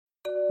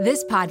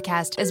This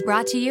podcast is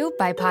brought to you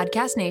by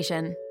Podcast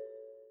Nation.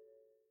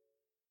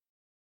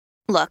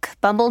 Look,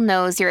 Bumble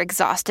knows you're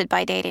exhausted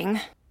by dating.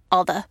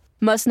 All the,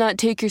 must not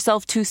take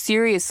yourself too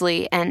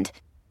seriously, and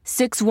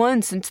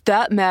 6'1" since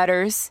that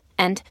matters,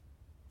 and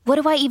what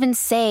do I even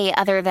say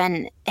other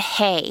than,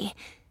 hey?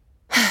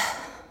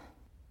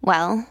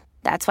 Well,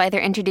 that's why they're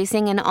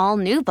introducing an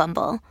all-new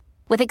Bumble,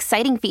 with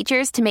exciting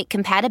features to make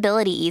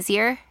compatibility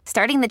easier,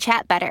 starting the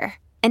chat better,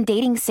 and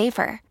dating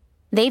safer.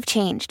 They've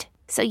changed,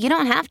 so you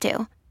don't have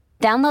to.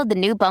 Download the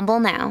new Bumble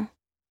now.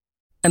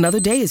 Another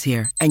day is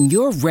here, and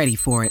you're ready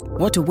for it.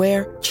 What to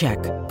wear? Check.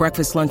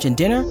 Breakfast, lunch, and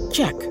dinner?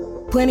 Check.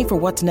 Planning for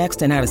what's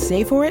next and how to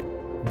save for it?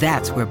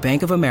 That's where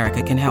Bank of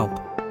America can help.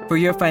 For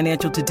your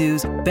financial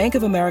to-dos, Bank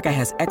of America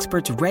has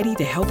experts ready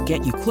to help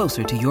get you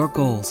closer to your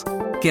goals.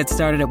 Get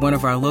started at one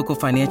of our local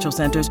financial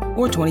centers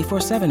or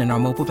 24/7 in our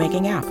mobile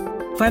banking app.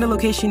 Find a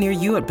location near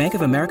you at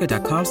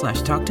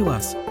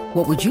bankofamerica.com/talktous.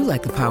 What would you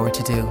like the power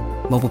to do?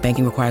 Mobile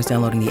banking requires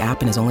downloading the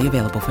app and is only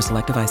available for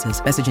select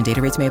devices. Message and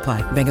data rates may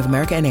apply. Bank of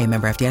America N.A.,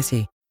 member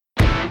FDIC.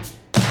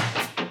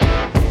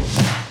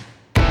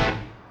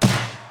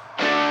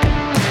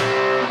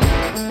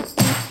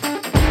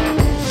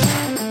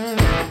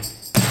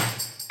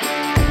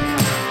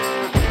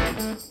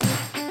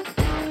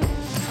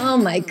 Oh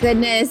my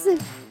goodness.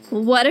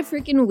 What a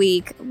freaking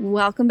week.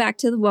 Welcome back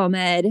to the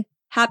WOMED.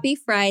 Happy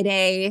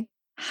Friday.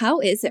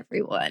 How is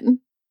everyone?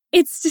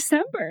 It's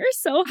December,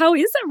 so how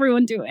is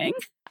everyone doing?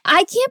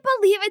 I can't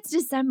believe it's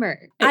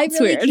December. I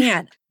really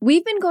can't.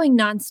 We've been going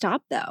nonstop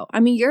though. I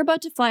mean, you're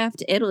about to fly off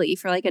to Italy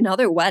for like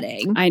another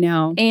wedding. I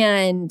know.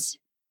 And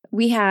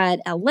we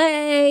had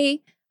LA.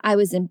 I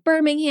was in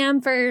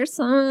Birmingham for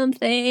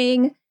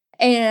something.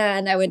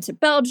 And I went to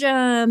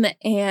Belgium.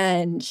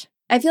 And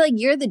I feel like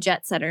you're the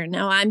jet setter.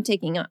 Now I'm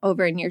taking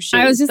over in your shoes.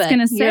 I was just going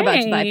to say. You're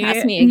about to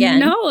bypass me again.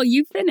 No,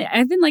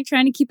 I've been like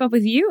trying to keep up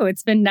with you.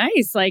 It's been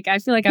nice. Like, I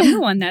feel like I'm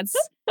the one that's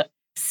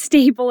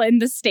stable in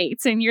the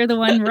States and you're the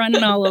one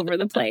running all over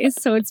the place.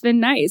 So it's been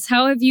nice.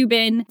 How have you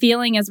been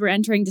feeling as we're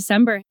entering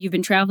December? You've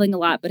been traveling a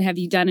lot, but have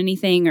you done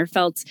anything or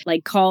felt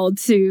like called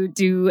to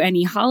do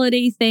any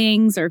holiday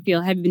things or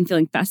have you been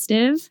feeling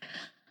festive?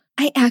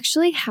 I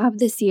actually have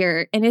this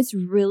year and it's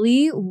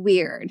really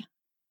weird.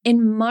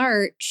 In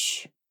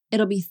March,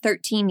 it'll be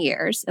 13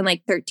 years. And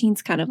like 13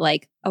 is kind of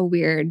like a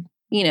weird,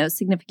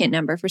 significant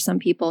number for some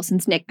people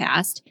since Nick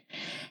passed.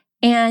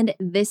 And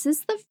this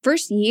is the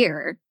first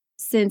year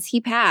since he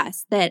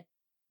passed that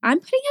I'm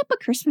putting up a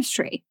Christmas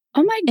tree.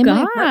 Oh my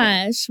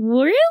gosh.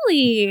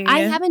 Really? I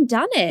haven't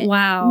done it.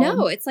 Wow.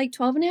 No, it's like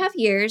 12 and a half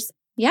years.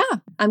 Yeah,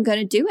 I'm going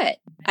to do it.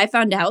 I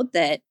found out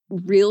that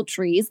real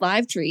trees,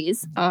 live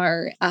trees,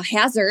 are a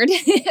hazard,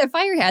 a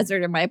fire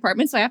hazard in my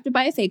apartment. So I have to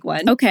buy a fake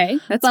one. Okay,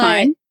 that's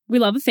fine. We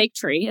love a fake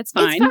tree. It's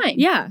fine. It's fine.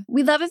 Yeah.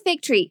 We love a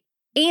fake tree.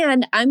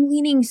 And I'm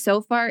leaning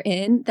so far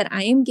in that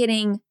I am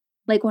getting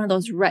like one of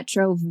those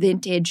retro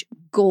vintage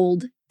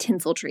gold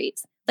tinsel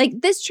trees.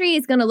 Like this tree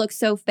is going to look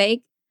so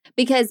fake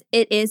because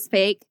it is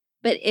fake,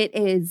 but it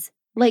is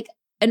like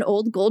an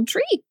old gold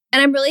tree.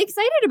 And I'm really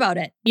excited about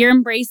it. You're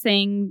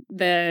embracing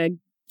the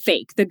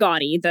fake, the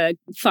gaudy, the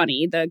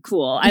funny, the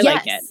cool. I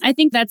like it. I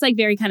think that's like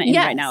very kind of in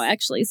right now,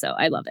 actually. So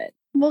I love it.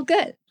 Well,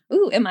 good.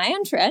 Ooh, am I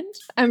on trend?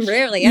 I'm so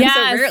rarely on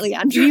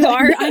trend. You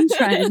are on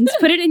trend.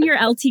 Put it in your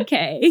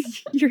LTK,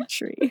 your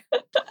tree.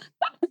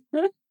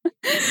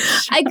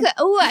 I could.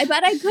 Oh, I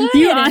bet I could.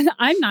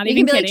 I'm not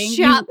even kidding. Like,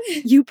 shop.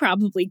 You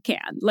probably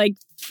can. Like,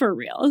 for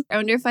real. I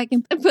wonder if I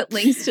can put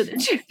links to the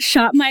tree.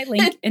 Shop my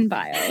link in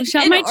bio.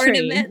 Shop my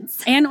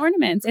ornaments. Tree. And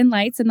ornaments and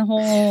lights and the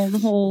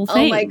whole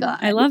thing. Oh my God.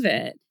 I love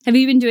it. Have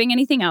you been doing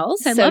anything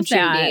else? I love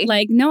that.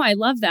 Like, no, I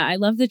love that. I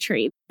love the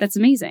tree. That's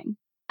amazing.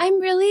 I'm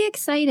really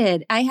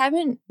excited. I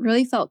haven't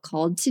really felt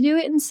called to do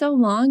it in so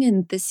long.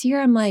 And this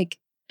year I'm like,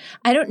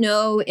 I don't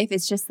know if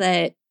it's just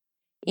that,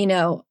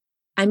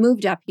 I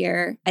moved up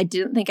here. I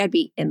didn't think I'd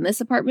be in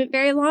this apartment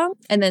very long.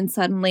 And then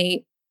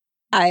suddenly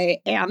I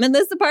am in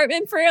this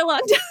apartment for a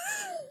long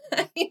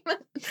time.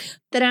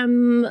 That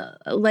I'm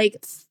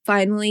like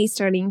finally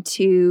starting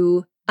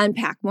to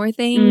unpack more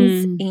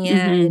things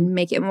and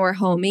make it more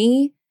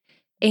homey.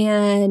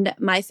 And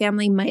my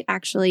family might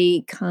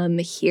actually come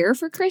here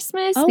for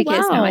Christmas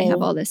because now I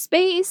have all this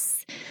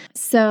space.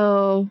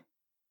 So,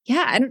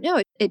 yeah, I don't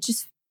know. It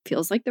just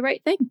feels like the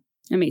right thing.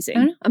 Amazing. I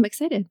don't know. I'm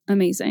excited.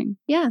 Amazing.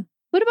 Yeah.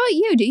 What about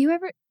you? Do you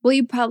ever? Well,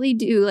 you probably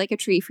do like a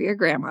tree for your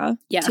grandma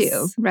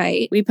too,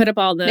 right? We put up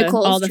all the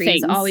tree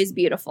things. Is always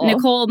beautiful.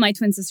 Nicole, my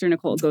twin sister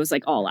Nicole, goes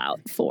like all out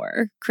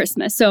for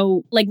Christmas.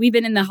 So like we've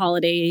been in the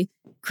holiday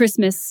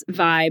Christmas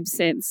vibe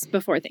since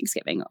before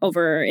Thanksgiving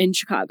over in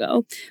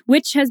Chicago,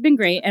 which has been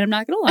great. And I'm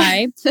not going to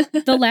lie,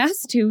 the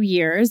last 2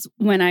 years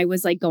when I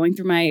was like going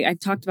through I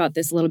talked about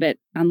this a little bit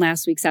on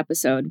last week's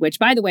episode, which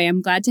by the way,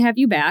 I'm glad to have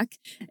you back.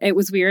 It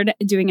was weird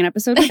doing an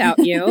episode without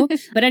you.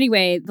 But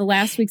anyway, the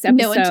last week's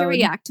episode. No one to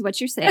react to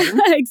what you're saying.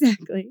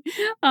 Exactly.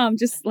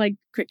 Just like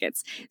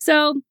crickets.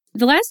 So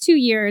the last 2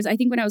 years, I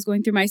think when I was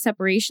going through my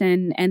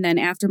separation and then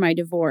after my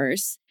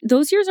divorce,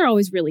 those years are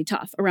always really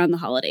tough around the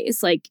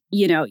holidays. Like,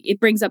 it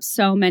brings up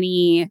so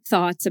many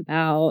thoughts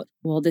about,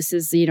 well, this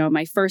is,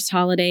 my first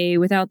holiday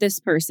without this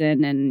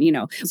person. And,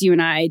 you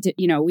and I,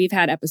 we've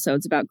had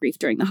episodes about grief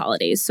during the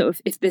holidays. So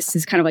if this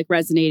is kind of like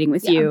resonating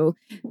with you,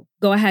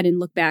 go ahead and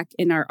look back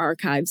in our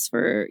archives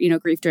for,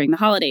 grief during the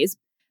holidays.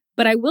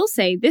 But I will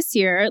say this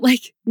year,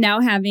 like now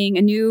having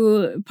a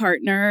new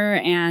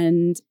partner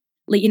and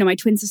like, my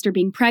twin sister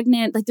being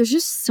pregnant, like there's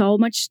just so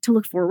much to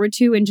look forward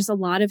to and just a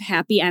lot of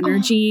happy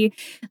energy.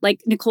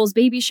 Like Nicole's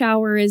baby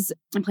shower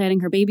I'm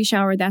planning her baby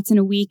shower. That's in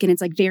a week. And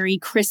it's like very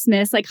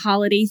Christmas, like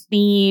holiday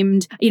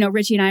themed.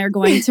 Richie and I are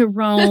going to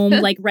Rome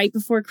like right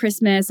before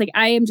Christmas. Like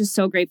I am just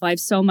so grateful. I have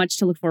so much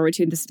to look forward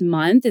to. This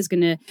month is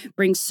going to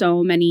bring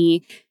so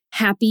many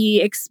happy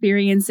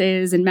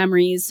experiences and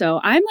memories. So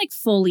I'm like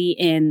fully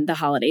in the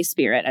holiday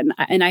spirit.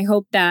 And I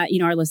hope that,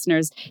 our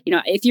listeners,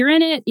 if you're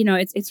in it,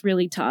 it's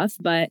really tough,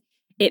 but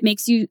it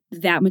makes you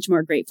that much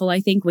more grateful, I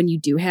think, when you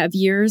do have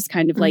years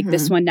kind of like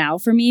this one now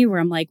for me, where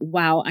I'm like,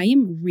 wow, I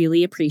am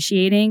really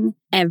appreciating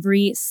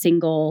every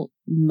single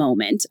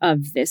moment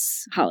of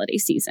this holiday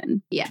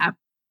season. Yeah.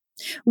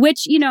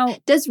 Which,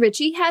 does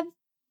Richie have?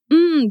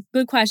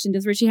 Good question.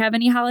 Does Richie have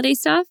any holiday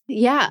stuff?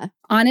 Yeah.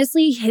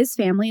 Honestly, his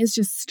family is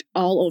just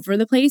all over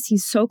the place.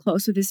 He's so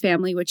close with his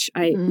family, which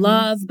I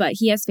love, but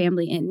he has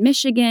family in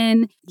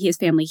Michigan. He has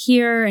family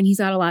here, and he's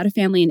got a lot of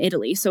family in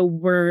Italy. So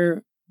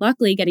we're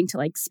luckily getting to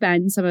like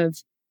spend some of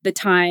the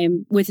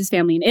time with his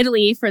family in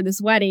Italy for this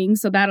wedding.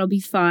 So that'll be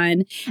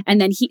fun. And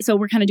then so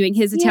we're kind of doing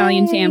his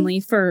Italian family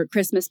for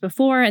Christmas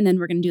before, and then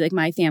we're going to do like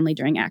my family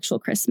during actual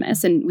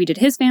Christmas. And we did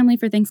his family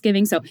for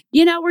Thanksgiving. So,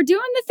 we're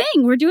doing the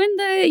thing. We're doing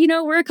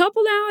we're a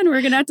couple now and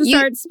we're going to have to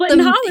start splitting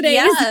holidays.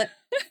 Yeah.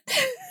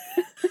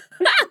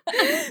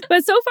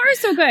 But so far,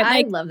 so good.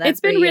 I Like, love that.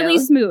 It's been really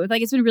smooth.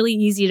 Like, it's been really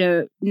easy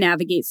to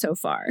navigate so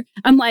far.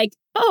 I'm like,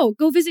 oh,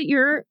 go visit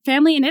your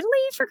family in Italy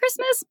for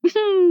Christmas?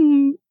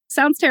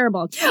 Sounds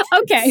terrible.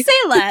 Okay. Say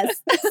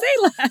less.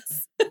 Say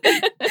less.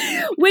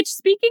 Which,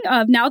 speaking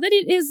of, now that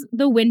it is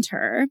the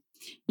winter,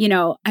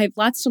 I have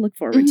lots to look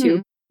forward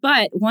to.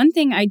 But one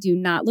thing I do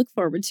not look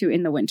forward to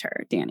in the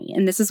winter, Danny,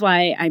 and this is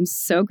why I'm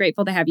so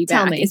grateful to have you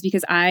back, is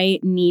because I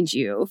need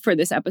you for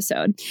this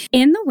episode.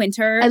 In the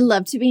winter, I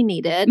love to be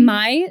needed.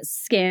 My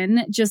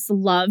skin just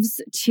loves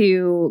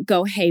to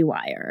go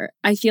haywire.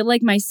 I feel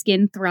like my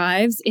skin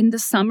thrives in the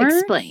summer.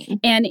 Explain.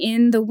 And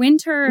in the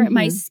winter,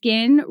 my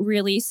skin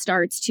really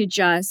starts to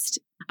just,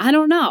 I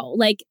don't know,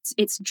 like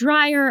it's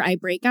drier. I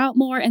break out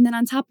more. And then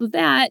on top of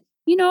that,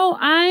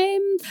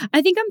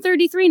 I think I'm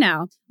 33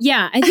 now.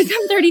 Yeah, I think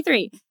I'm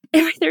 33.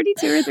 Am I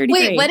 32 or 33?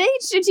 Wait, what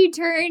age did you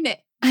turn?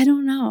 I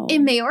don't know.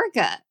 In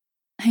Majorca.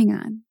 Hang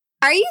on.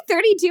 Are you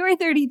 32 or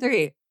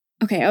 33?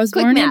 Okay, I was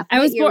Quick born math. I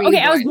was born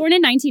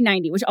in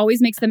 1990, which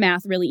always makes the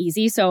math really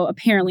easy. So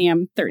apparently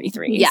I'm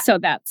 33. Yeah. So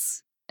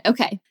that's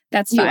okay.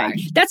 That's fine.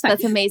 That's fine.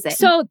 That's amazing.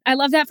 So I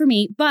love that for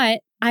me,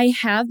 but I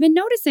have been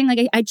noticing,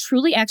 like, I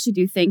truly actually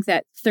do think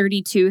that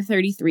 32,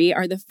 33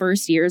 are the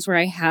first years where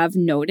I have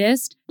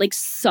noticed like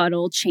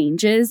subtle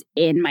changes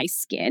in my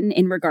skin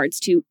in regards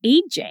to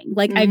aging.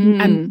 Like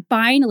I'm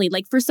finally,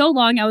 like for so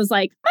long, I was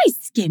like, my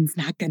skin's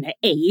not going to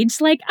age.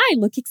 Like I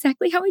look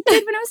exactly how I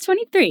did when I was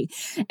 23.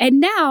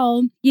 And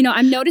now,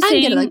 I'm noticing.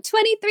 I'm going to look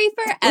 23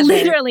 forever.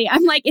 Literally,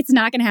 I'm like, it's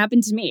not going to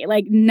happen to me.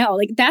 Like, no,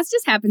 like that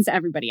just happens to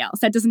everybody else.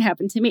 That doesn't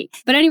happen to me.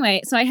 But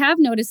anyway, so I have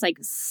noticed like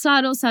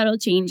subtle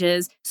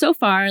changes so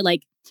far.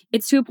 Like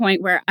it's to a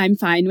point where I'm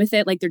fine with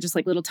it. Like they're just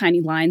like little tiny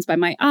lines by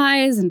my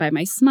eyes and by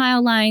my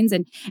smile lines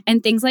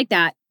and things like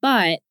that.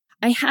 But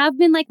I have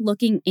been like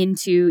looking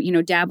into,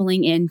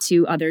 dabbling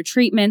into other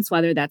treatments,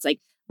 whether that's like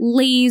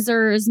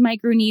lasers,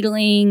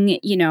 microneedling,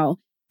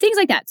 things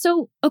like that.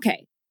 So,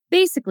 okay.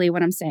 Basically,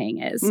 what I'm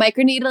saying is...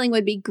 microneedling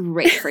would be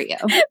great for you.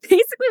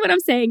 Basically, what I'm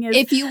saying is...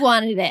 if you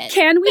wanted it.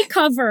 Can we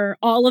cover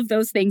all of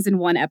those things in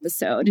one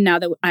episode now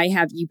that I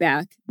have you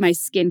back, my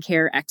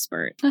skincare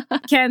expert?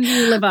 Can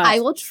you live up?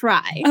 I will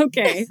try.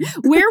 Okay.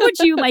 Where would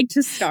you like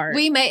to start?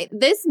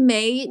 This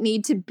may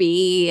need to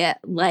be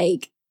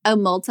like a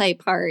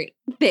multi-part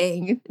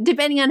thing,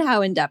 depending on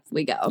how in-depth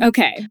we go.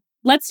 Okay.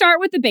 Let's start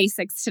with the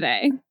basics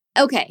today.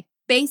 Okay.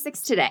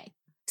 Basics today.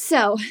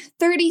 So,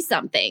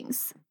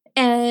 30-somethings.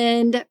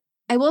 And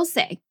I will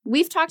say,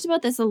 we've talked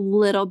about this a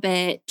little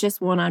bit just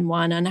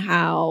one-on-one on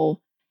how,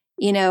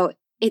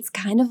 it's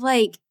kind of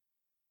like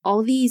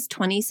all these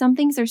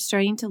 20-somethings are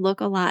starting to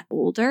look a lot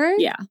older.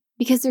 Yeah.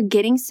 Because they're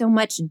getting so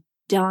much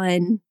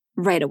done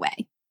right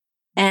away.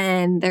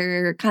 And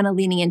they're kind of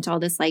leaning into all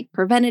this like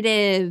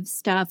preventative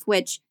stuff,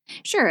 which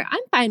sure,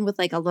 I'm fine with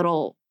like a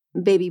little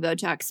baby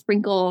Botox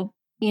sprinkle.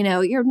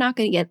 You're not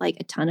going to get like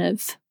a ton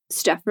of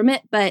stuff from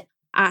it. But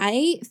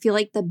I feel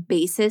like the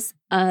basis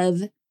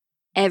of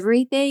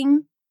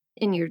everything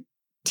in your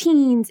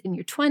teens, in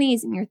your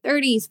 20s, in your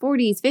 30s,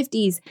 40s,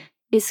 50s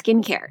is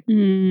skincare.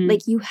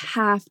 Like you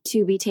have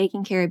to be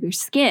taking care of your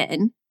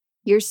skin.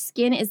 Your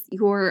skin is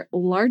your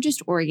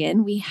largest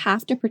organ. We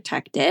have to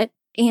protect it.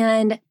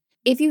 And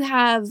if you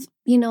have,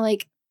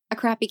 like a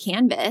crappy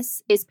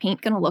canvas, is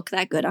paint going to look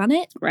that good on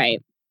it?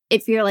 Right.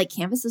 If your like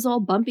canvas is all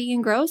bumpy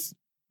and gross,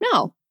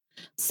 no.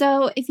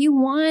 So if you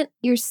want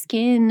your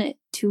skin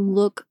to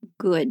look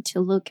good, to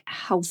look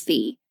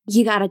healthy,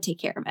 you got to take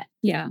care of it.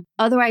 Yeah.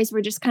 Otherwise,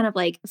 we're just kind of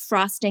like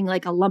frosting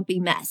like a lumpy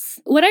mess.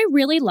 What I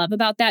really love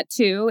about that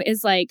too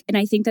is like, and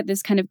I think that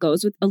this kind of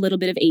goes with a little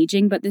bit of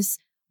aging, but this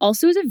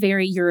also is a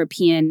very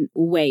European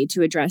way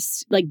to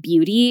address like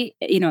beauty,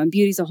 and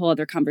beauty is a whole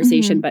other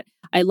conversation, but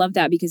I love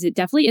that because it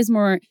definitely is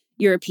more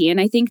European,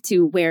 I think,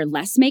 to wear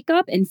less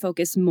makeup and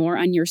focus more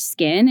on your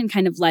skin and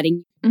kind of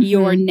letting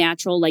your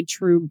natural, like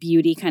true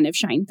beauty kind of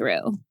shine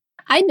through.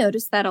 I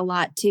noticed that a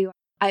lot too.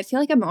 I feel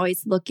like I'm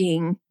always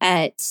looking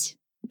at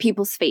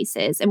people's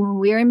faces. And when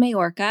we were in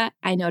Majorca,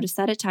 I noticed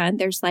that a ton.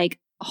 There's like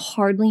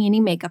hardly any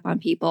makeup on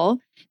people.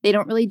 They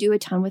don't really do a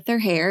ton with their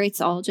hair.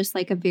 It's all just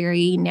like a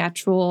very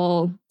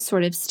natural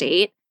sort of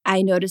state.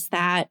 I noticed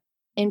that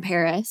in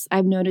Paris.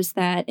 I've noticed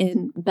that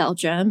in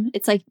Belgium.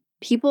 It's like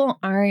people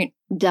aren't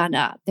done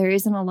up. There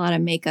isn't a lot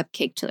of makeup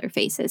caked to their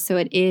faces. So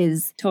it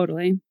is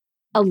totally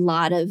a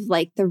lot of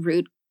like the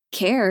root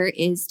care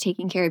is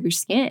taking care of your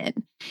skin.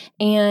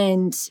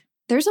 And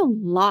there's a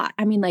lot.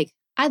 I mean, like,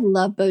 I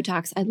love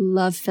Botox. I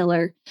love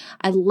filler.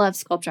 I love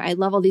Sculptra. I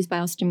love all these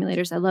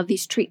biostimulators. I love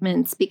these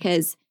treatments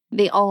because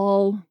they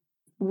all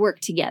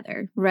work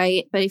together,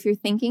 right? But if you're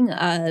thinking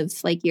of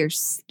like your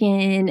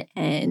skin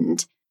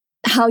and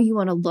how you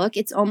want to look,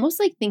 it's almost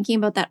like thinking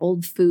about that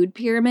old food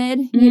pyramid,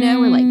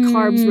 where like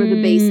carbs were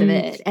the base of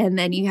it. And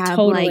then you have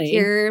like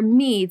your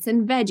meats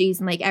and veggies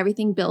and like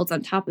everything builds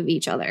on top of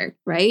each other,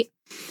 right?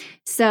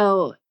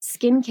 So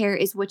skincare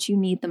is what you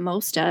need the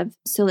most of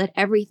so that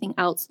everything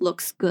else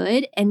looks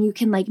good and you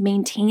can like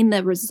maintain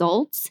the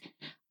results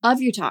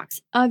of your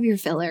tox, of your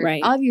filler,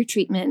 of your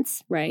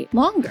treatments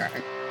longer.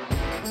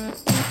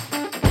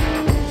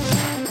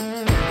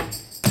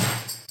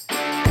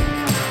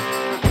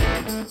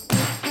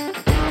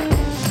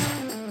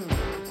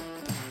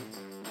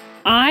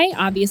 I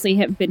obviously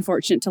have been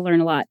fortunate to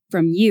learn a lot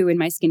from you in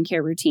my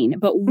skincare routine,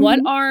 but what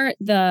are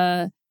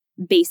the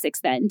basics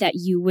then that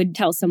you would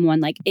tell someone,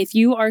 like if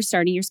you are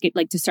starting your skin,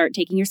 like to start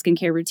taking your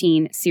skincare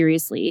routine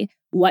seriously,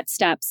 what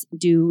steps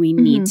do we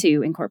need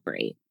to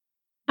incorporate?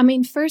 I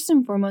mean, first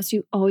and foremost,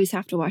 you always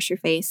have to wash your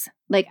face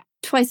like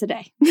twice a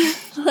day.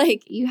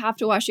 Like you have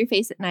to wash your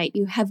face at night.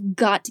 You have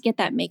got to get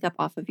that makeup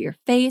off of your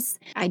face.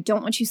 I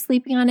don't want you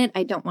sleeping on it.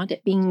 I don't want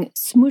it being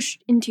smooshed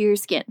into your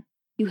skin.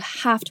 You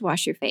have to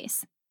wash your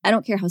face. I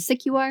don't care how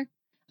sick you are.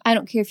 I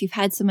don't care if you've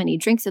had so many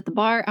drinks at the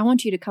bar. I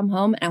want you to come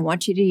home and I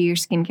want you to do your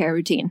skincare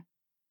routine.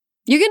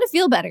 You're going to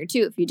feel better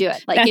too if you do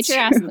it. Like get your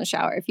ass in the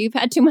shower. If you've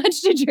had too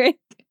much to drink,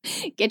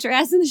 get your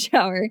ass in the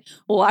shower,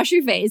 wash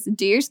your face,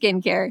 do your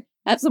skincare,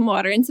 have some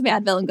water and some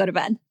Advil and go to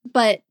bed.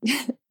 But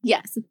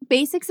yes,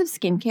 basics of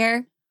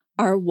skincare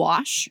are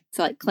wash.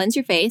 So like cleanse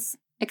your face,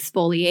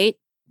 exfoliate,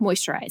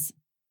 moisturize,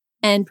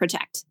 and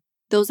protect.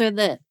 Those are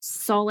the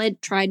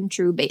solid, tried and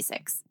true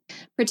basics.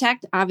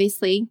 Protect,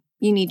 obviously,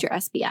 you need your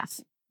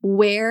SPF.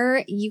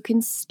 Where you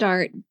can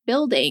start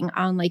building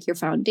on like your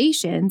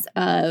foundations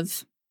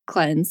of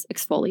cleanse,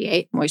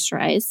 exfoliate,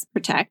 moisturize,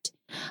 protect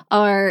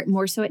are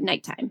more so at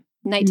nighttime.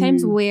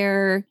 Nighttime's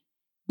where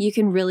you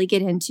can really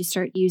get into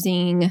start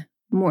using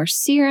more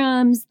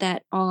serums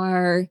that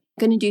are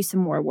going to do some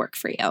more work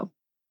for you.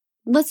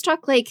 Let's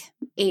talk like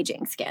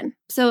aging skin.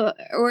 So,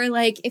 or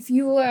like if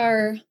you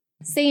are,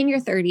 say in your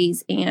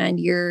 30s and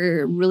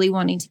you're really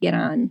wanting to get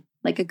on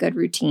like a good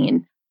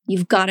routine,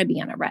 you've got to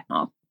be on a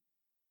retinol.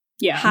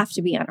 Yeah. Have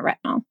to be on a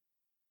retinol.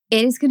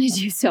 It is going to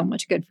do so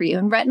much good for you.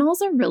 And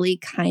retinols are really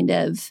kind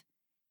of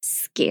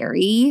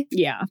scary.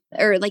 Yeah.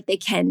 Or like they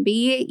can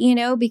be,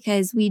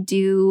 because we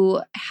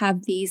do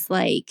have these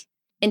like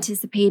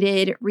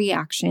anticipated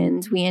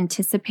reactions. We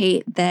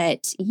anticipate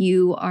that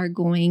you are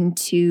going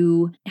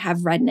to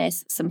have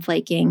redness, some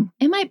flaking.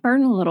 It might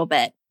burn a little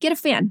bit. Get a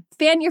fan.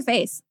 Fan your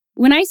face.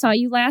 When I saw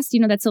you last,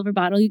 that silver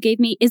bottle you gave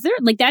me, is there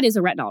like that is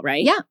a retinol,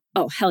 right? Yeah.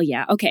 Oh, hell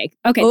yeah. Okay.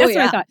 That's what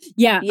I thought.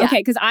 Yeah. Okay.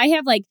 Because I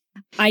have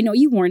I know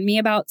you warned me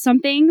about some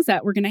things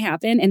that were going to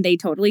happen and they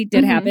totally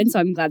did happen. So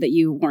I'm glad that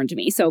you warned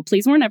me. So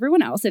please warn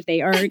everyone else if they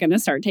are going to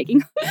start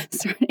taking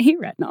a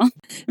retinol.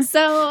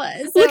 So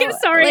look at,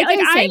 sorry. Like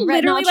I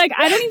literally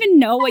I don't even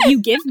know what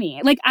you give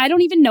me. Like, I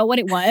don't even know what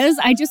it was.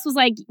 I just was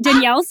like,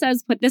 Danielle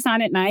says, put this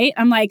on at night.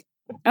 I'm like,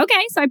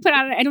 okay. So I put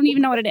on it. I don't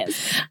even know what it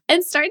is.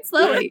 And start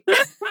slowly.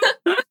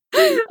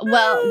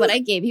 Well, what I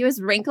gave you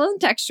is wrinkle and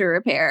texture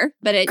repair,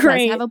 but it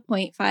does have a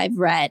 0.5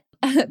 ret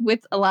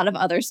with a lot of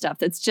other stuff.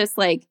 That's just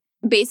like,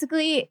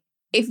 basically,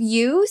 if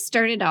you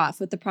started off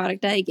with the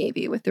product that I gave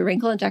you with the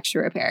wrinkle and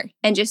texture repair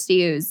and just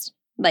used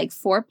like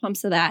 4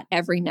 pumps of that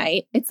every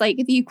night, it's like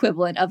the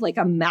equivalent of like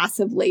a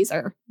massive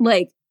laser,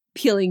 like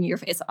peeling your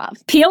face off.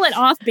 Peel it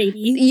off, baby.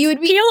 You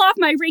would peel off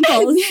my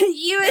wrinkles.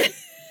 You would.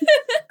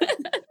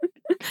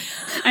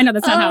 I know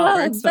that's not how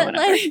it works, but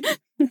whatever.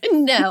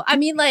 No, I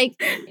mean, like,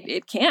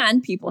 it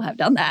can. People have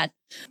done that.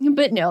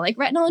 But no, like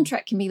retinol and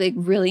Trek can be like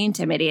really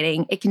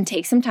intimidating. It can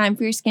take some time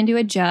for your skin to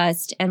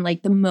adjust. And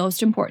like the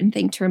most important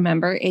thing to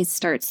remember is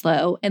start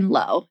slow and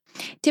low.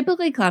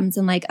 Typically comes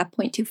in like a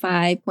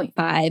 0.25,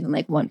 0.5, and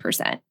like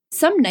 1%.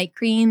 Some night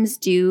creams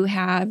do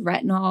have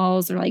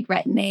retinols or like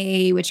retin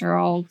A, which are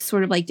all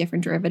sort of like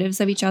different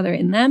derivatives of each other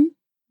in them.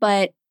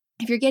 But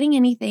if you're getting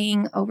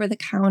anything over the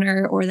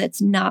counter or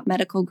that's not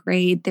medical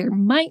grade, there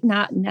might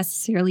not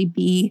necessarily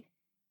be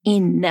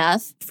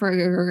enough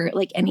for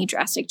like any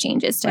drastic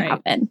changes to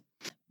happen.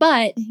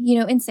 But, you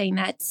know, in saying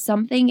that,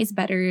 something is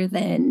better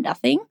than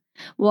nothing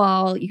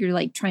while you're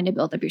like trying to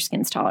build up your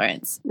skin's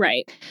tolerance.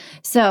 Right.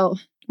 So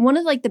one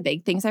of like the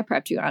big things I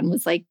prepped you on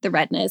was like the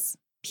redness,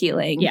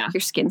 peeling. Yeah.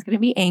 Your skin's going to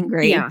be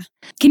angry. Yeah.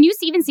 Can you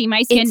even see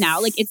my skin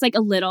now? Like it's like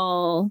a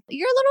little...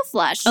 You're a little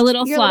flushed. You're a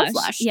little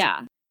flushed.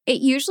 Yeah.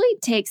 It usually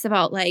takes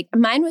about like,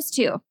 mine was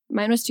 2.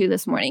 Mine was 2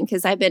 this morning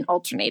because I've been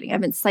alternating.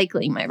 I've been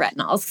cycling my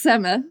retinols because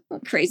I'm a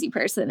crazy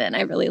person and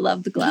I really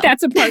love the glow.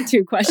 That's a part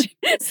 2 question.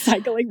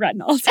 Cycling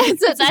retinols.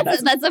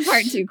 That's a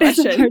part 2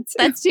 question.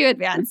 That's too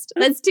advanced.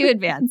 That's too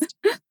advanced.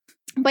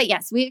 But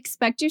yes, we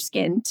expect your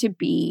skin to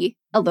be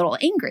a little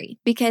angry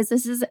because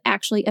this is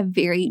actually a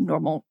very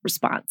normal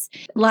response.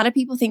 A lot of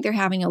people think they're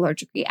having an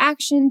allergic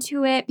reaction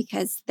to it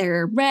because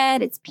they're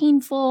red, it's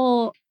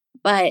painful.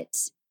 But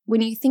when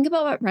you think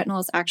about what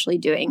retinol is actually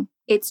doing,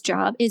 its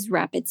job is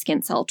rapid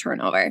skin cell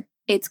turnover.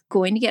 It's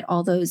going to get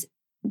all those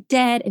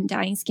dead and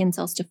dying skin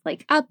cells to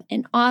flake up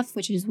and off,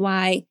 which is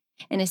why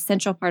an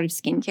essential part of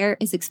skincare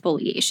is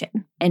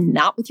exfoliation. And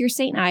not with your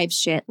St. Ives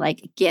shit.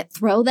 Like,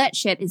 throw that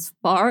shit as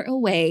far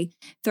away.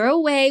 Throw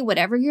away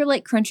whatever your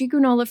like crunchy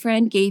granola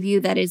friend gave you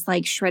that is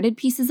like shredded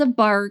pieces of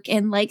bark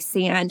and like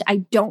sand. I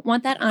don't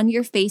want that on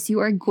your face. You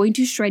are going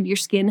to shred your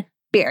skin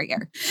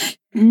barrier.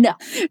 No.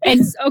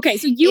 And okay,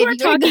 so you are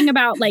talking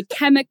about like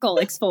chemical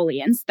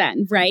exfoliants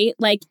then, right?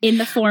 Like in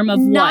the form of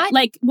what?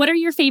 Like what are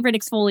your favorite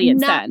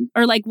exfoliants then?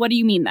 Or like what do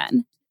you mean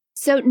then?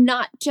 So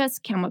not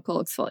just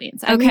chemical exfoliants.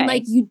 I mean,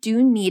 like you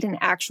do need an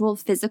actual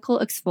physical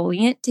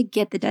exfoliant to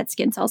get the dead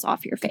skin cells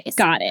off your face.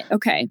 Got it.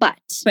 Okay. But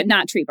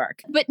not tree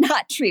bark. But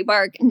not tree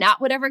bark. Not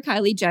whatever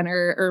Kylie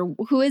Jenner or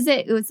who is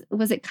it?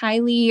 Was it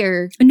Kylie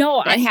or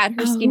no? That had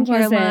her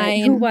skincare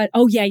line. Who what?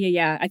 Oh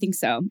yeah. I think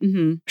so.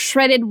 Mm-hmm.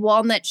 Shredded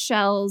walnut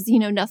shells. You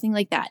know, nothing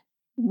like that.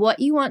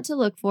 What you want to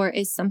look for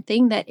is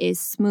something that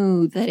is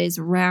smooth, that is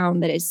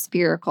round, that is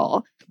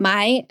spherical.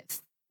 My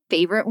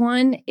favorite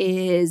one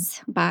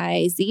is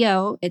by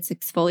ZO. It's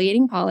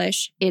exfoliating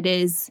polish. It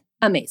is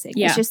amazing.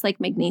 Yeah. It's just like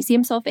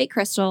magnesium sulfate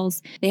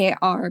crystals. They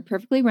are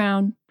perfectly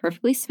round,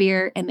 perfectly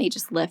sphere, and they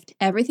just lift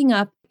everything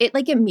up. It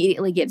like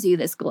immediately gives you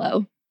this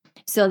glow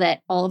so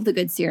that all of the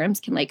good serums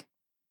can like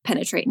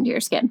penetrate into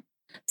your skin.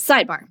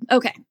 Sidebar.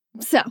 Okay.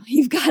 So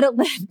you've got to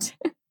lift.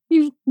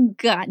 You've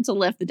got to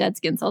lift the dead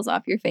skin cells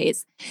off your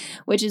face,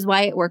 which is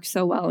why it works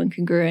so well and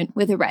congruent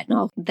with a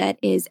retinol that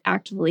is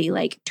actively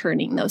like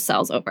turning those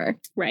cells over.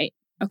 Right.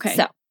 Okay.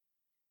 So,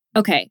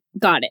 okay.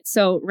 Got it.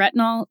 So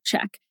retinol,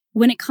 check.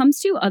 When it comes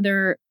to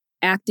other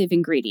active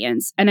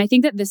ingredients, and I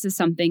think that this is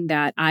something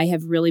that I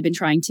have really been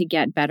trying to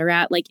get better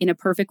at, like in a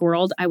perfect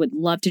world, I would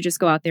love to just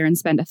go out there and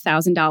spend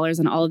 $1,000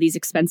 on all of these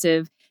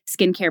expensive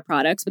skincare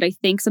products. But I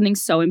think something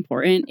so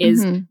important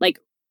is like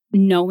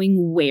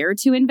knowing where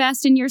to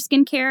invest in your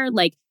skincare.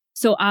 Like,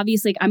 so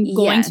obviously I'm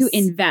going to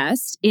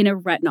invest in a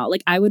retinol.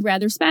 Like I would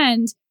rather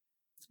spend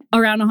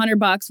around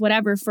 $100,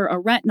 whatever, for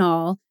a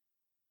retinol,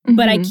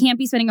 but I can't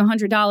be spending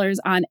 $100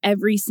 on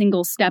every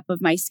single step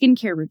of my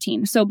skincare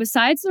routine. So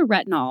besides the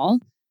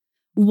retinol,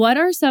 what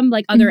are some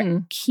like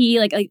other key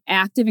like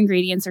active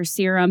ingredients or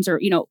serums or,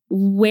 you know,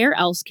 where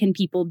else can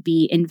people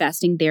be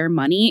investing their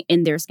money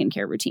in their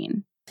skincare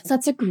routine? So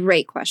that's a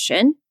great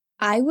question.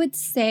 I would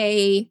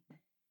say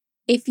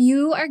if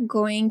you are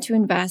going to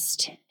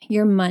invest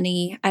your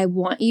money, I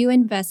want you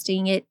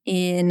investing it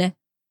in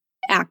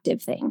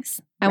active things.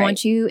 I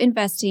want you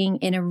investing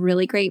in a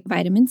really great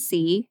vitamin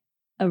C,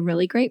 a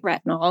really great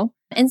retinol.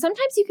 And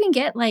sometimes you can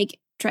get like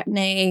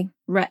Tretinoin,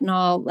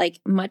 retinol, like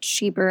much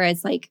cheaper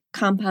as like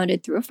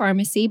compounded through a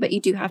pharmacy, but you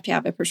do have to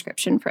have a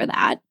prescription for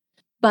that.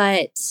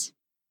 But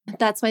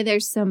that's why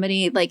there's so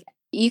many, like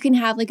you can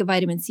have like a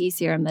vitamin C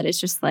serum that is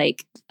just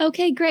like,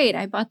 okay, great.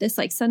 I bought this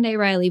like Sunday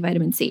Riley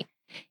vitamin C.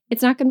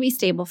 It's not going to be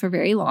stable for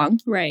very long.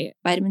 Right.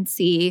 Vitamin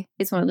C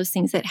is one of those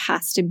things that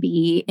has to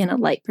be in a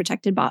light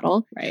protected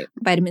bottle. Right.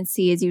 Vitamin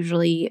C is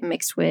usually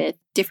mixed with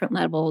different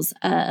levels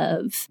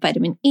of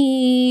vitamin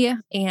E,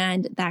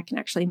 and that can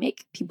actually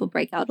make people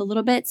break out a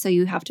little bit. So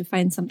you have to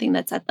find something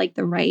that's at like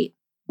the right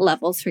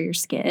levels for your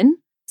skin.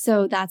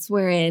 So that's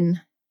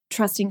wherein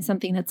trusting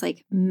something that's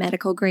like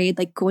medical grade,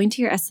 like going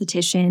to your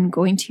esthetician,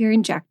 going to your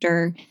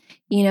injector,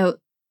 you know,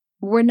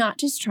 we're not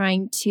just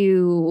trying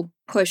to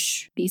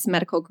push these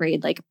medical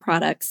grade like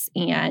products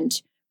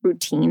and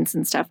routines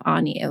and stuff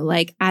on you.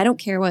 Like, I don't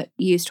care what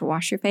you use to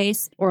wash your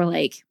face or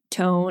like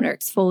tone or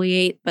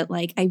exfoliate, but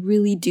like, I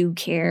really do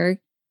care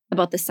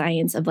about the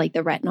science of like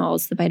the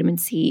retinols, the vitamin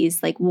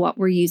C's, like what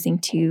we're using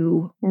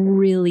to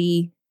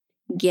really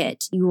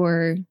get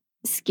your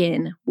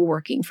skin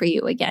working for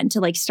you again, to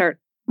like start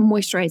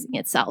moisturizing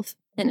itself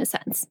in a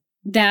sense.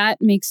 That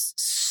makes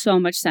so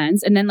much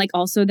sense. And then like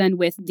also then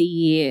with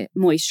the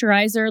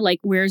moisturizer, like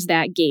where's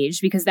that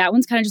gauge? Because that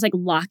one's kind of just like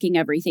locking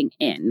everything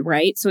in,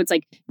 right? So it's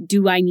like,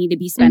 do I need to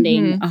be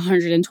spending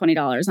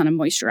 $120 on a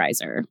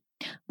moisturizer?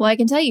 Well, I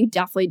can tell you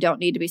definitely don't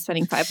need to be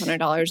spending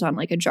 $500 on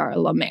like a jar of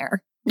La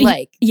Mer.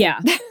 Like, yeah.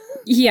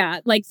 Yeah.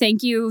 Like,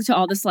 thank you to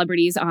all the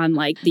celebrities on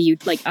like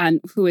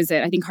on who is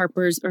it? I think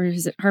Harper's, or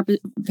is it Harper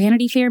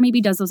Vanity Fair maybe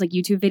does those like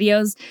YouTube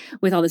videos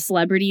with all the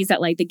celebrities that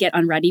like they get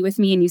unready with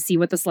me and you see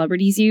what the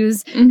celebrities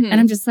use. And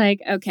I'm just like,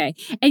 okay.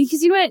 And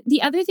because you know what?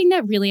 The other thing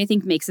that really I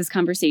think makes this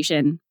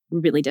conversation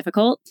really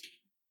difficult,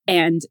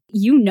 and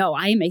you know,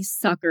 I am a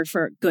sucker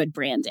for good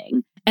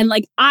branding. And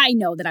like, I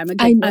know that I'm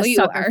a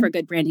sucker for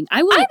good branding.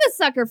 I'm a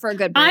sucker for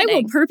good branding. I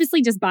will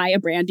purposely just buy a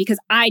brand because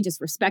I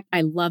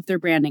love their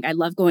branding. I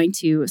love going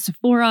to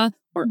Sephora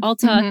or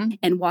Ulta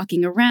and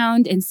walking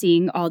around and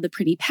seeing all the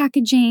pretty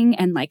packaging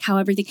and like how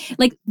everything,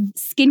 like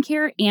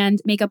skincare and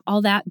makeup,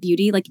 all that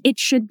beauty, like it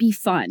should be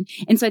fun.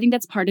 And so I think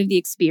that's part of the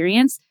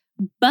experience.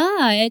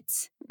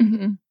 But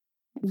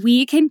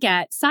we can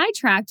get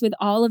sidetracked with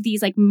all of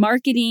these like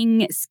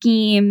marketing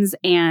schemes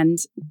and,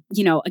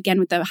 you know,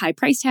 again, with the high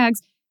price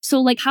tags. So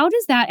like, how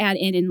does that add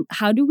in and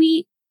how do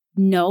we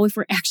know if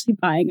we're actually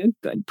buying a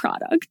good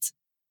product?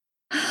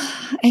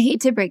 I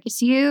hate to break it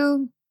to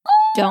you.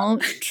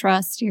 Don't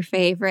trust your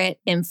favorite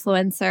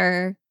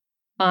influencer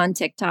on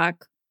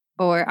TikTok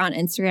or on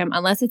Instagram,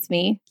 unless it's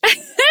me. Unless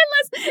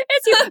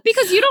it's you,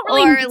 because you don't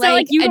really... Or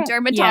like a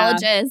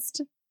dermatologist.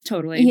 Yeah,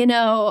 totally. You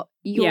know,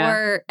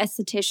 your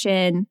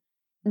esthetician.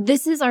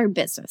 This is our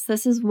business.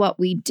 This is what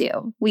we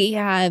do. We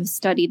have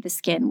studied the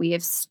skin. We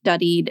have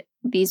studied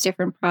these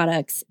different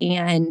products.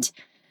 And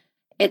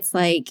it's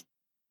like,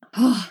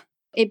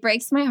 it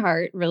breaks my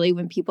heart really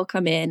when people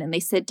come in and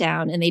they sit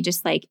down and they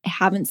just like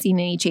haven't seen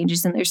any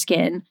changes in their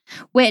skin,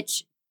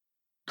 which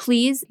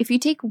please, if you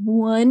take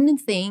one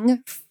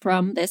thing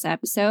from this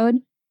episode,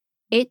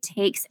 it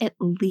takes at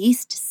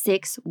least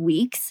 6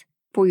 weeks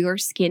for your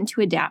skin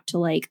to adapt to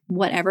like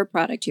whatever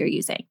product you're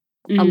using.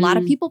 A lot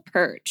of people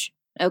purge.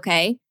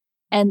 Okay.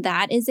 And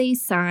that is a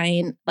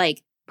sign,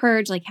 like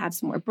purge, like have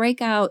some more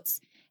breakouts,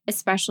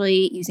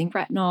 especially using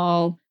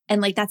retinol. And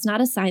like, that's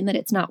not a sign that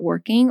it's not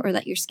working or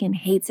that your skin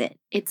hates it.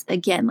 It's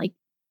again, like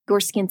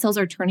your skin cells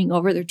are turning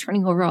over. They're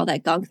turning over all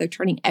that gunk. They're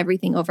turning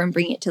everything over and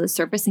bringing it to the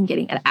surface and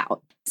getting it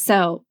out.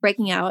 So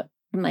breaking out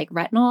from like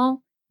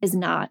retinol is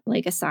not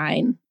like a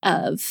sign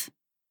of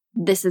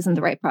this isn't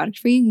the right product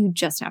for you. You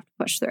just have to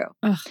push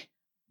through.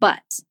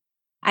 But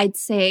I'd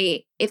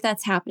say if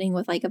that's happening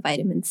with like a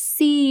vitamin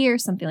C or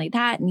something like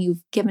that, and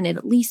you've given it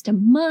at least a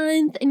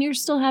month and you're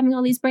still having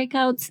all these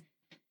breakouts,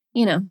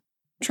 you know,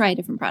 try a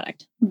different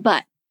product.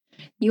 But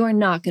you are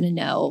not going to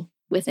know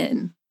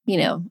within, you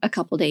know, a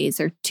couple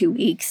days or 2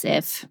 weeks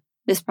if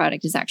this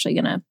product is actually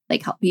going to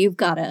like help you. You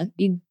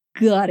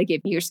gotta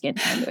give your skin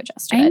time to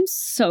adjust to it. I'm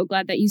so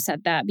glad that you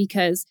said that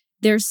because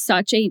there's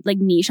such a like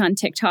niche on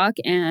TikTok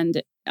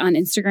and on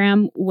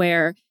Instagram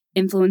where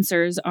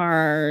influencers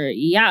are,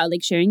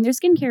 like sharing their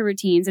skincare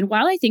routines. And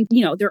while I think,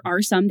 you know, there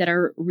are some that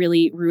are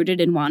really rooted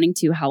in wanting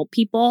to help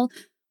people,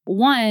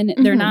 one,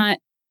 they're not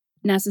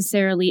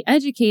necessarily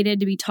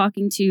educated to be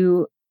talking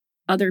to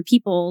other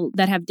people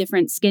that have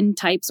different skin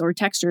types or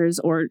textures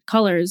or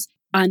colors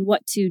on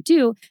what to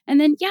do. And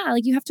then,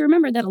 like you have to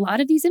remember that a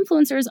lot of these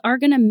influencers are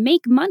going to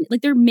make money.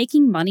 Like they're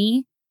making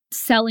money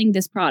selling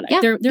this product.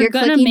 They're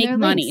going to make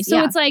money. Links.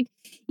 So it's like,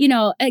 you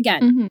know,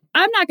 again,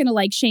 I'm not going to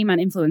like shame on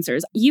influencers.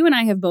 You and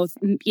I have both,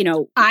 you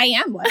know, I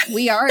am one.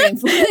 We are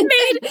influencers.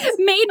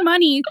 made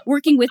money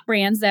working with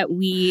brands that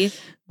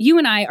you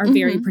and I are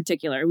very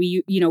particular.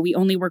 We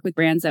only work with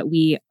brands that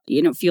we,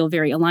 you know, feel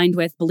very aligned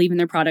with, believe in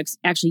their products,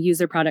 actually use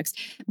their products.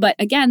 But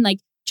again, like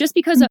just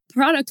because a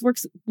product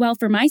works well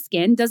for my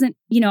skin doesn't,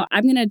 you know,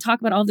 I'm going to talk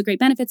about all the great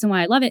benefits and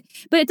why I love it,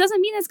 but it doesn't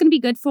mean it's going to be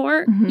good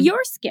for your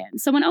skin,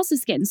 someone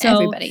else's skin. So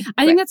everybody.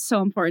 I think that's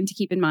so important to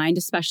keep in mind,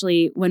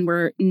 especially when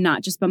we're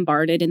not just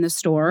bombarded in the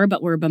store,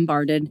 but we're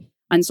bombarded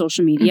on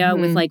social media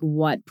with like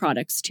what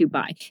products to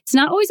buy. It's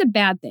not always a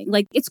bad thing.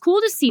 Like it's cool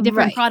to see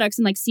different products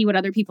and like see what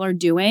other people are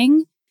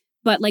doing.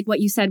 But like what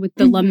you said with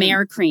the La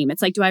Mer cream,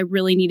 it's like, do I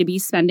really need to be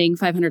spending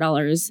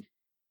 $500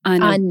 on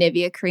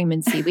Nivea cream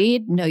and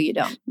seaweed? No, you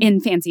don't.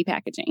 In fancy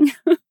packaging.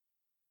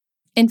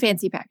 In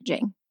fancy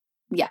packaging.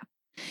 Yeah.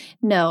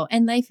 No.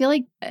 And I feel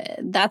like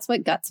that's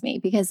what guts me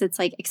because it's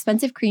like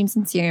expensive creams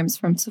and serums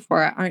from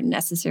Sephora aren't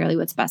necessarily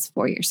what's best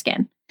for your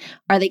skin.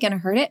 Are they going to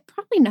hurt it?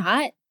 Probably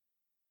not.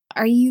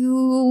 Are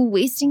you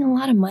wasting a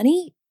lot of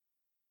money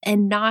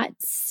and not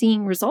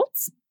seeing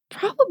results?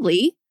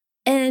 Probably.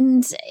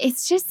 And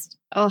it's just,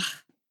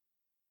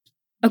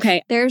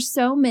 okay. There's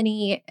so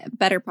many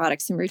better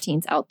products and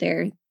routines out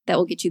there that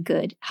will get you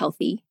good,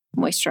 healthy,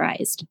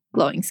 moisturized,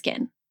 glowing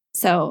skin.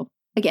 So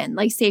again,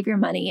 like save your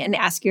money and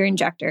ask your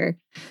injector.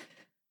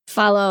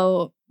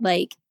 Follow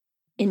like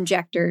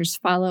injectors,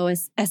 follow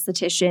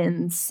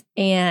estheticians,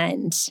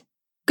 and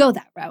go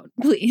that route,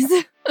 please.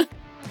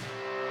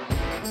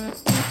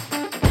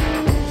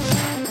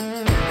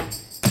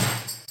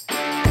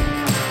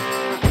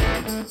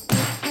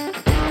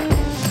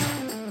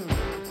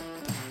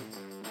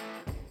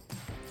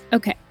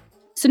 Okay.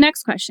 So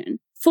next question.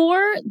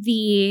 For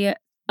the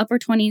upper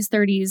 20s,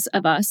 30s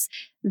of us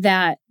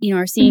that,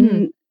 are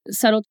seeing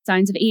subtle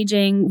signs of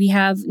aging, we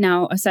have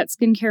now a set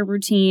skincare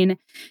routine.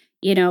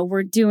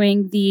 We're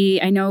doing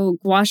I know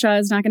gua sha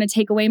is not going to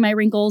take away my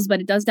wrinkles, but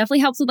it does definitely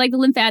helps with like the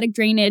lymphatic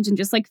drainage and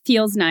just like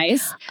feels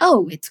nice.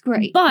 Oh, it's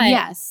great.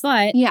 But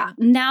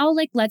now,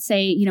 like, let's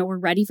say, we're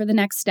ready for the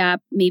next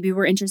step. Maybe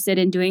we're interested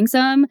in doing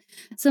some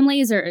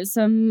lasers,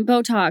 some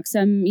Botox,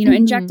 some,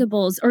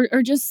 injectables,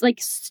 or just like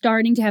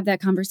starting to have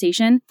that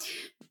conversation.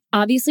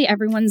 Obviously,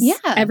 everyone's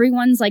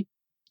like,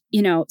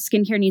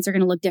 skincare needs are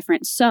going to look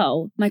different.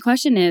 So my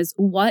question is,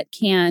 what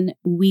can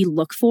we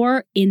look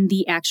for in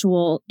the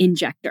actual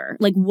injector?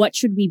 Like, what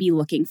should we be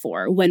looking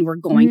for when we're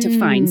going to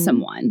find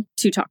someone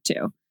to talk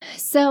to?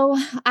 So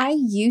I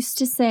used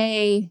to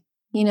say,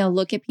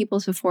 look at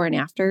people's before and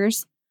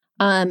afters.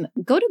 Go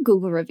to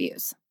Google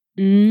reviews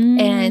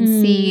and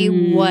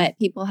see what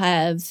people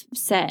have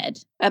said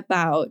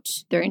about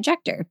their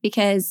injector,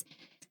 because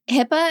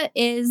HIPAA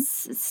is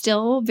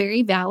still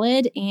very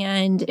valid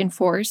and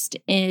enforced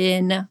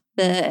in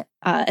the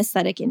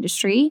aesthetic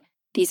industry.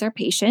 These are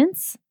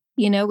patients.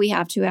 We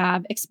have to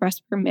have express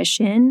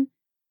permission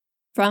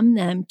from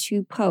them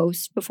to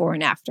post before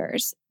and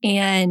afters.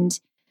 And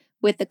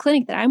with the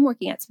clinic that I'm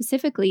working at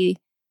specifically,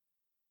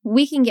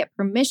 we can get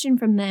permission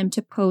from them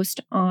to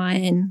post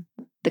on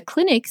the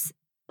clinic's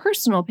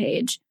personal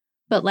page.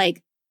 But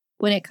like,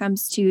 when it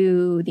comes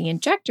to the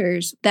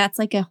injectors, that's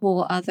like a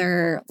whole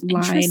other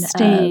line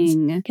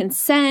of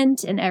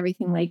consent and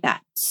everything like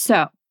that.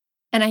 So,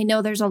 and I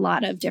know there's a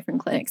lot of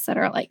different clinics that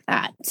are like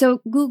that.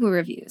 So Google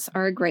reviews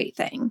are a great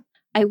thing.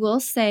 I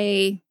will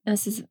say, and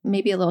this is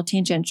maybe a little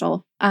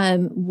tangential,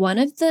 one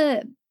of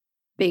the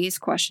biggest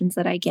questions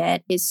that I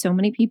get is so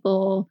many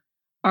people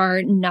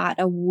are not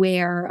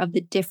aware of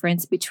the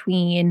difference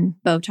between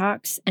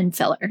Botox and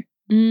filler.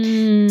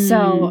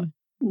 So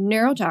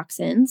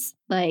neurotoxins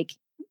like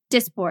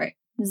Dysport,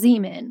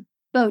 Zeman,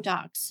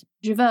 Botox,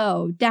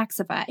 Jeuveau,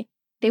 Daxxify,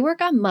 they work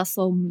on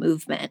muscle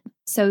movement.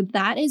 So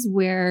that is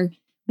where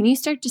when you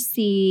start to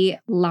see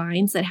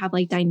lines that have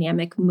like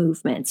dynamic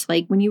movements,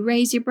 like when you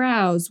raise your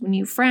brows, when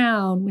you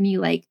frown, when you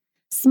like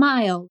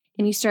smile,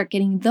 and you start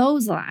getting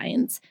those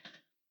lines,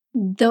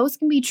 those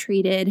can be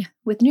treated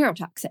with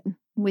neurotoxin,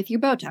 with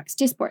your Botox,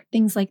 Dysport,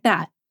 things like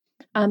that,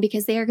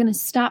 because they are going to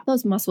stop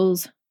those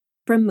muscles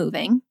from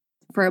moving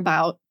for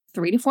about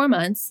 3 to 4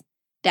 months.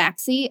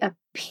 Daxi,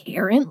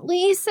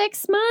 apparently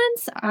 6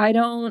 months. I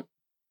don't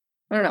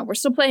know. We're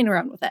still playing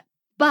around with it.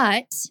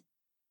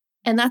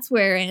 And that's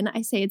wherein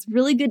I say it's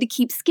really good to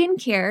keep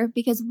skincare,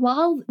 because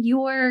while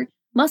your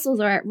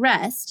muscles are at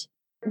rest,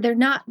 they're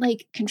not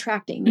like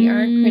contracting. They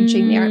aren't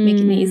crunching. They aren't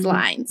making these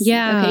lines.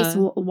 Yeah. Okay.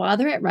 So while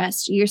they're at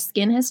rest, your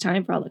skin has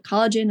time for all the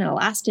collagen and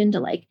elastin to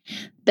like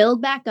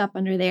build back up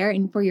under there,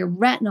 and for your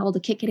retinol to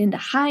kick it into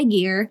high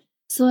gear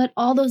so that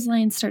all those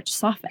lines start to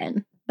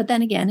soften. But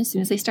then again, as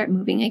soon as they start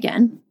moving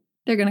again,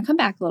 they're going to come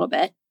back a little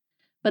bit.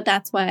 But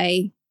that's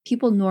why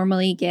people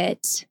normally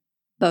get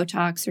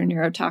Botox or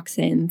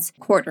neurotoxins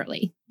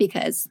quarterly,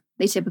 because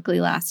they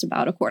typically last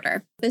about a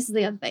quarter. This is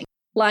the other thing.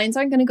 Lines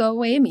aren't going to go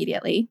away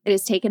immediately. It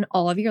has taken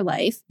all of your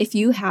life. If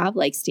you have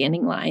like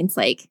standing lines,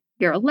 like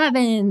your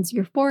 11s,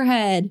 your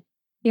forehead,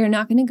 they're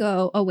not going to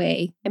go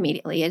away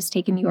immediately. It has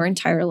taken your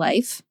entire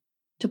life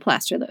to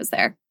plaster those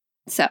there.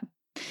 So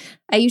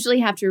I usually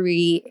have to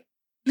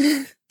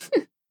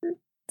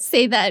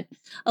say that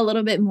a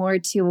little bit more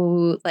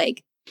to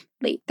like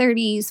late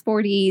 30s,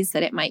 40s,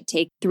 that it might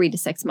take 3 to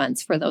 6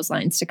 months for those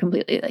lines to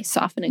completely like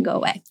soften and go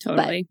away.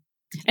 Totally.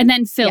 And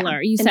then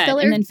filler, you said.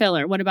 And then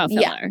filler. What about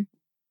filler? Yeah.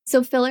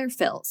 So filler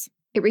fills.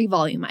 It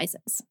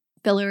revolumizes.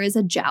 Filler is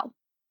a gel.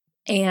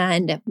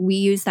 And we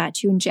use that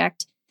to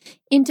inject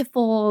into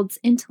folds,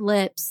 into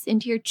lips,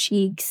 into your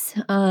cheeks,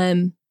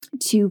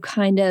 to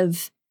kind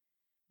of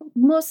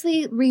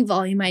mostly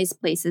revolumize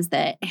places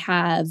that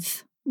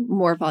have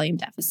more volume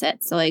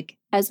deficit. So like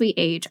as we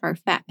age, our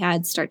fat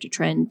pads start to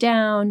trend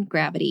down.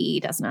 Gravity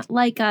does not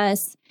like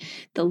us.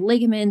 The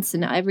ligaments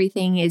and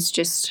everything is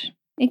just,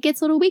 it gets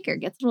a little weaker,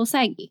 gets a little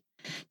saggy.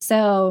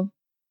 So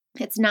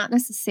it's not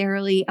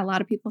necessarily, a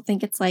lot of people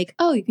think it's like,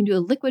 oh, you can do a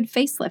liquid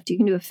facelift. You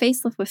can do a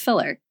facelift with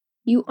filler.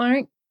 You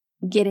aren't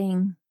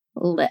getting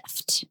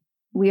lift.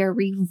 We are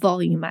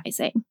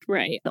revolumizing.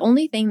 Right. The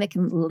only thing that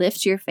can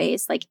lift your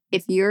face, like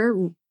if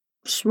you're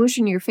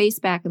swooshing your face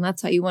back and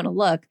that's how you want to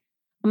look,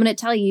 I'm going to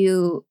tell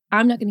you,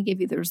 I'm not going to give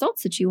you the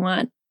results that you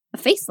want a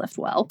facelift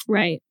will.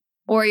 Right.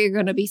 Or you're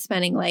going to be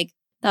spending like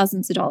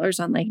thousands of dollars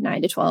on like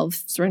 9 to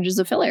 12 syringes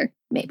of filler,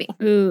 maybe.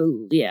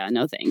 Ooh, yeah,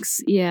 no thanks.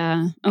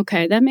 Yeah.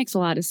 Okay, that makes a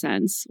lot of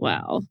sense.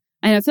 Wow.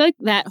 And I feel like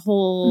that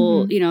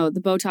whole,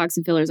 the Botox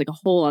and filler is like a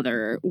whole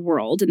other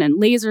world. And then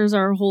lasers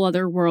are a whole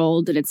other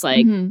world. And it's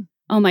like,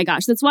 oh my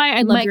gosh. That's why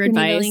I love your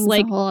advice.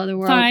 Like, a whole other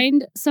world.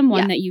 Find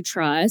someone that you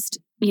trust.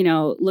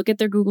 Look at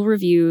their Google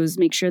reviews,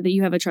 make sure that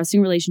you have a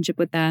trusting relationship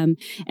with them,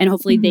 and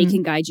hopefully they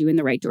can guide you in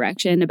the right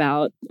direction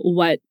about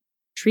what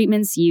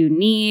treatments you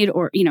need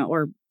or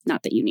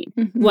not that you need.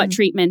 What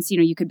treatments,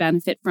 you could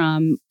benefit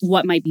from,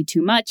 what might be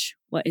too much,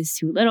 what is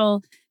too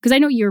little. Because I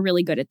know you're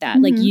really good at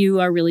that. Like you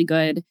are really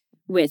good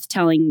with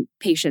telling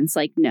patients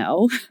like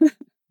no.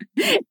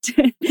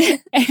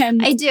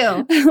 And I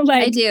do.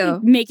 Like I do.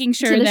 making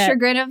sure to the that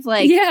chagrin of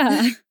like,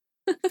 yeah.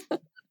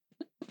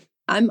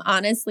 I'm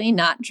honestly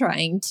not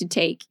trying to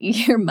take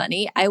your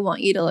money. I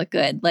want you to look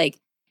good. Like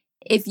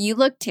if you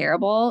look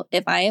terrible,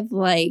 if I have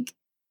like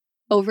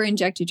over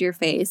injected your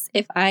face,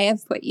 if I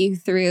have put you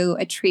through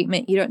a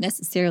treatment you don't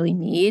necessarily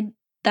need,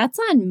 that's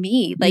on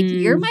me. Like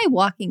you're my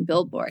walking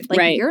billboard.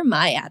 Like you're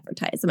my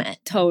advertisement.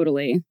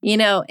 Totally.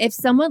 If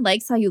someone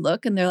likes how you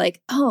look and they're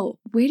like, oh,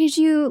 where did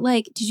you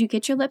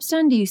get your lips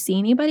done? Do you see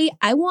anybody?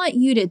 I want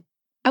you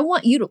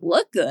to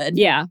look good.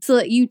 Yeah. So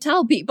that you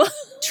tell people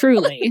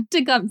Truly.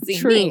 to come see me.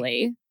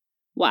 Truly.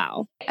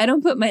 Wow. I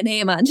don't put my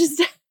name on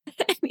just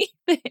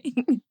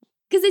anything.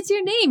 Because it's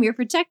your name you're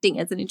protecting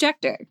as an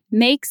injector.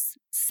 Makes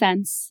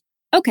sense.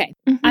 Okay.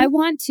 I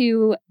want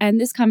to end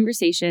this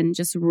conversation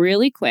just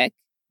really quick,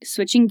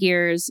 switching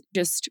gears,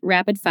 just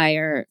rapid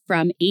fire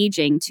from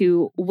aging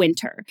to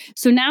winter.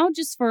 So now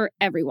just for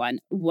everyone,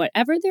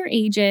 whatever their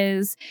age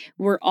is,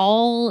 we're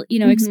all,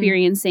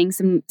 experiencing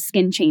some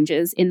skin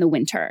changes in the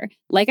winter.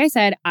 Like I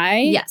said,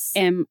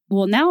 am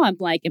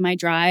like, am I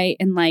dry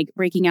and like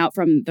breaking out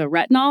from the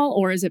retinol,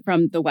 or is it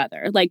from the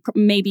weather? Like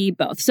maybe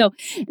both. So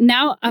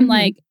now I'm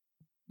like,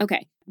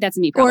 okay, that's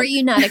me. Probably. Or are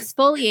you not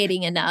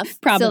exfoliating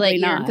enough Probably so that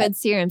not. your good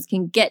serums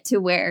can get to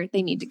where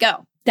they need to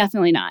go?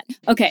 Definitely not.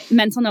 Okay,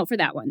 mental note for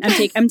that one.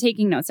 I'm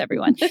taking notes,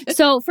 everyone.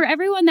 So for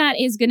everyone that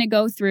is going to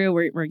go through,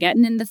 we're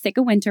getting in the thick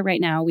of winter right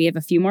now. We have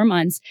a few more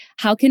months.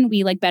 How can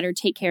we like better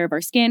take care of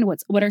our skin?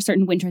 What are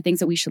certain winter things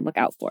that we should look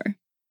out for?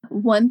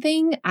 One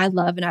thing I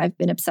love and I've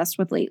been obsessed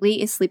with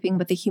lately is sleeping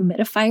with a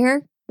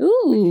humidifier.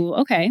 Ooh,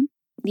 okay.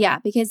 Yeah,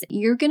 because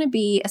you're going to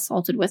be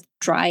assaulted with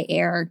dry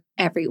air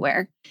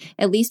everywhere.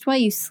 At least while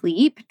you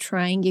sleep,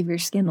 try and give your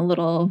skin a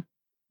little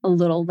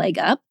leg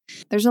up.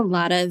 There's a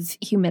lot of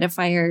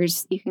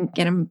humidifiers. You can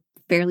get them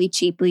fairly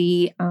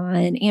cheaply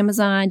on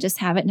Amazon. Just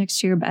have it next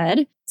to your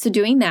bed. So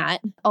doing that.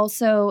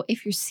 Also,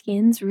 if your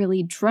skin's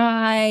really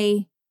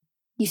dry,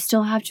 you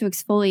still have to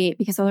exfoliate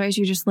because otherwise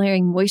you're just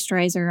layering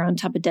moisturizer on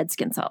top of dead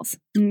skin cells.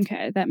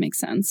 Okay, that makes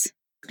sense.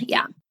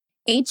 Yeah.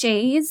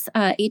 HA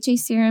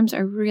serums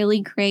are really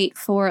great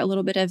for a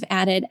little bit of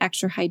added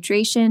extra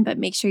hydration, but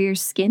make sure your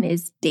skin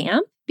is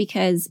damp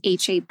because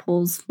HA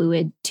pulls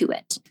fluid to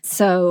it.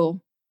 So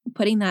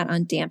putting that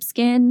on damp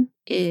skin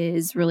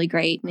is really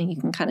great. And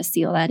you can kind of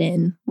seal that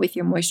in with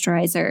your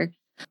moisturizer.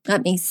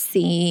 Let me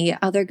see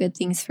other good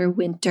things for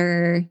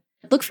winter.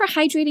 Look for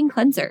hydrating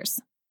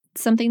cleansers.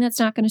 Something that's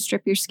not going to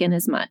strip your skin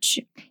as much.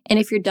 And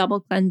if you're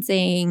double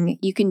cleansing,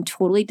 you can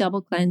totally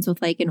double cleanse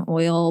with like an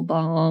oil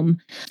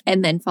balm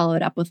and then follow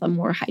it up with a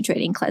more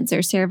hydrating cleanser.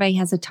 CeraVe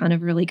has a ton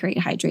of really great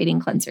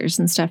hydrating cleansers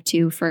and stuff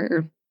too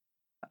for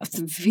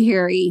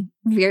very,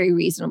 very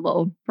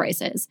reasonable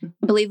prices.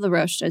 I believe La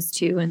Roche does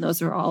too. And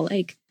those are all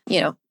like,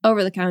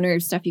 over the counter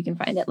stuff you can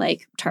find at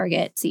like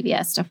Target,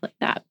 CVS, stuff like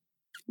that.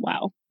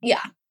 Wow.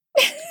 Yeah.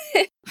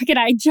 Can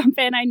I jump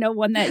in? I know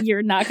one that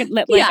you're not going to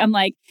let, like, yeah. I'm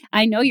like,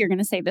 I know you're going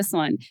to say this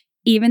one.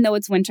 Even though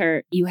it's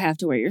winter, you have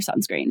to wear your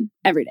sunscreen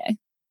every day.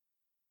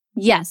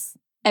 Yes,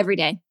 every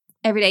day.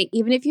 Every day.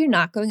 Even if you're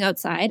not going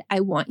outside,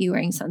 I want you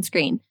wearing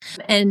sunscreen.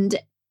 And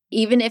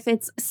even if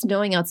it's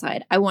snowing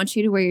outside, I want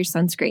you to wear your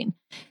sunscreen.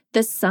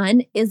 The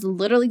sun is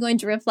literally going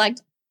to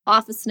reflect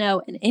off of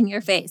snow and in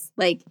your face.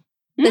 Like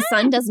the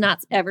sun does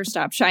not ever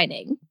stop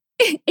shining.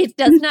 It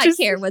does not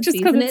care what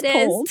season it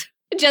is. Cold.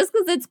 Just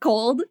because it's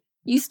cold,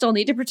 you still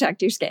need to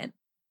protect your skin.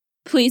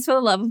 Please, for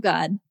the love of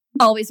God,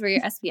 always wear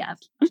your SPF.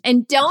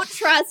 And don't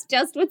trust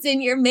just what's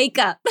in your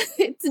makeup.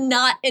 It's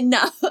not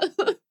enough.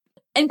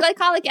 And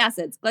glycolic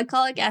acids.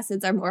 Glycolic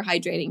acids are more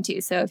hydrating too.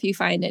 So if you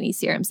find any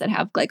serums that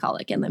have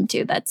glycolic in them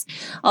too, that's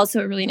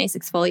also a really nice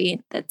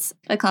exfoliant. That's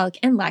glycolic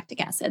and lactic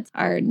acids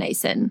are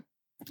nice and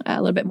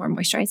a little bit more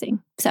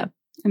moisturizing. So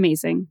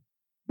amazing.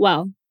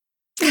 Well,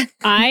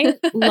 I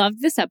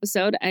loved this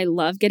episode. I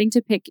love getting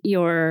to pick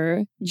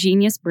your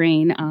genius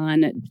brain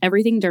on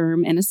everything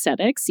derm and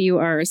aesthetics. You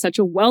are such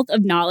a wealth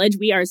of knowledge.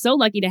 We are so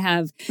lucky to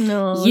have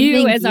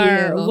you as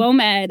our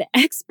WOMED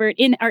expert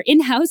in our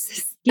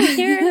in-house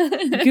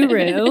skincare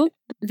guru.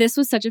 This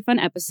was such a fun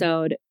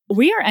episode.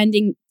 We are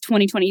ending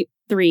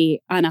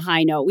 2023 on a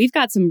high note. We've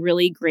got some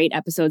really great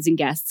episodes and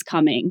guests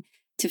coming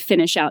to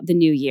finish out the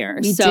new year.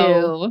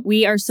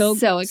 We are so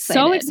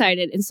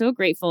excited and so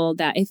grateful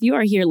that if you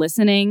are here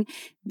listening,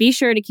 be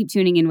sure to keep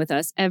tuning in with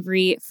us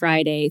every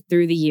Friday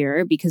through the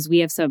year because we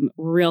have some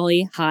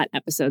really hot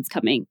episodes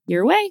coming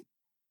your way.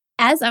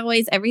 As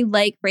always, every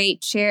like,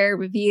 rate, share,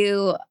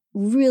 review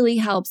really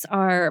helps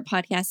our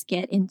podcast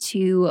get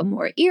into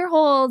more ear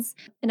holes.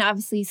 And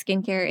obviously,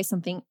 skincare is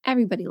something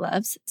everybody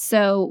loves.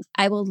 So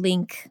I will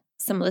link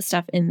some of the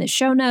stuff in the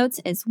show notes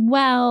as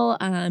well,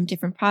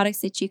 different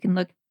products that you can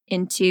look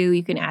into,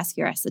 you can ask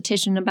your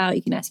esthetician about,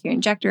 you can ask your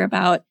injector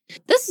about.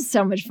 This is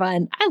so much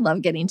fun. I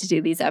love getting to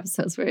do these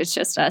episodes where it's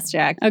just us,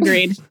 Jack.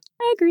 Agreed.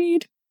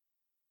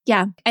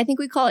 Yeah, I think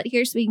we call it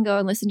here so we can go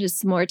and listen to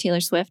some more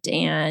Taylor Swift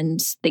and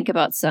think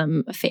about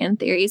some fan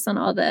theories on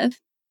all the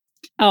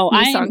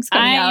new songs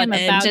coming out,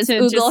 and just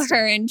Google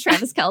her and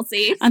Travis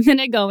Kelce. I'm going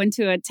to go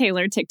into a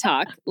Taylor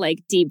TikTok, like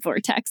deep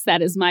vortex.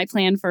 That is my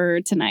plan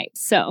for tonight.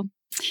 So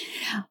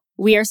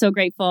we are so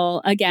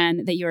grateful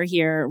again that you're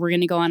here. We're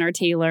going to go on our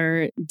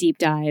Taylor deep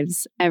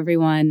dives.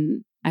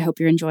 Everyone, I hope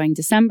you're enjoying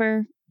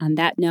December. On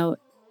that note,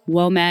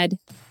 WOMED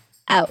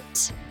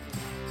out.